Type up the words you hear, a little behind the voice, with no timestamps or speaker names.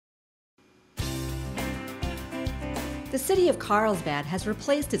The city of Carlsbad has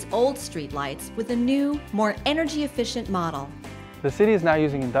replaced its old street lights with a new, more energy-efficient model. The city is now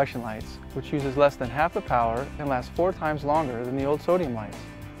using induction lights, which uses less than half the power and lasts 4 times longer than the old sodium lights.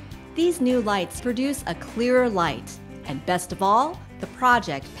 These new lights produce a clearer light, and best of all, the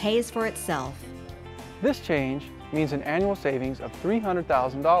project pays for itself. This change means an annual savings of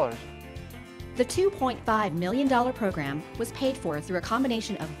 $300,000. The $2.5 million program was paid for through a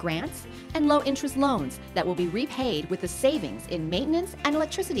combination of grants and low-interest loans that will be repaid with the savings in maintenance and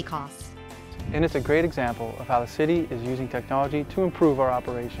electricity costs. And it's a great example of how the city is using technology to improve our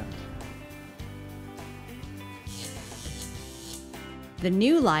operations. The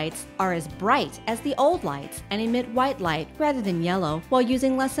new lights are as bright as the old lights and emit white light rather than yellow while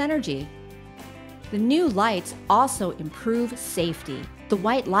using less energy. The new lights also improve safety. The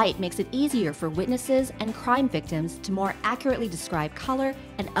white light makes it easier for witnesses and crime victims to more accurately describe color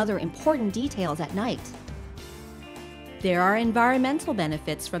and other important details at night. There are environmental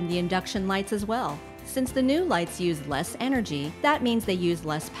benefits from the induction lights as well. Since the new lights use less energy, that means they use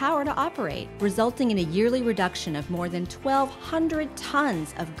less power to operate, resulting in a yearly reduction of more than 1,200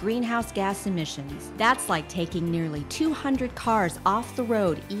 tons of greenhouse gas emissions. That's like taking nearly 200 cars off the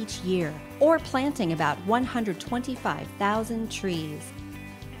road each year, or planting about 125,000 trees.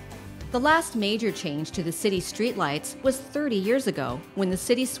 The last major change to the city's streetlights was 30 years ago, when the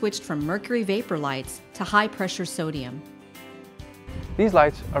city switched from mercury vapor lights to high-pressure sodium. These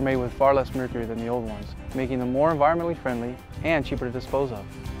lights are made with far less mercury than the old ones, making them more environmentally friendly and cheaper to dispose of.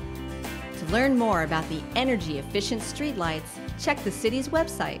 To learn more about the energy-efficient streetlights, check the city's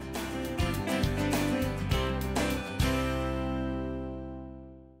website.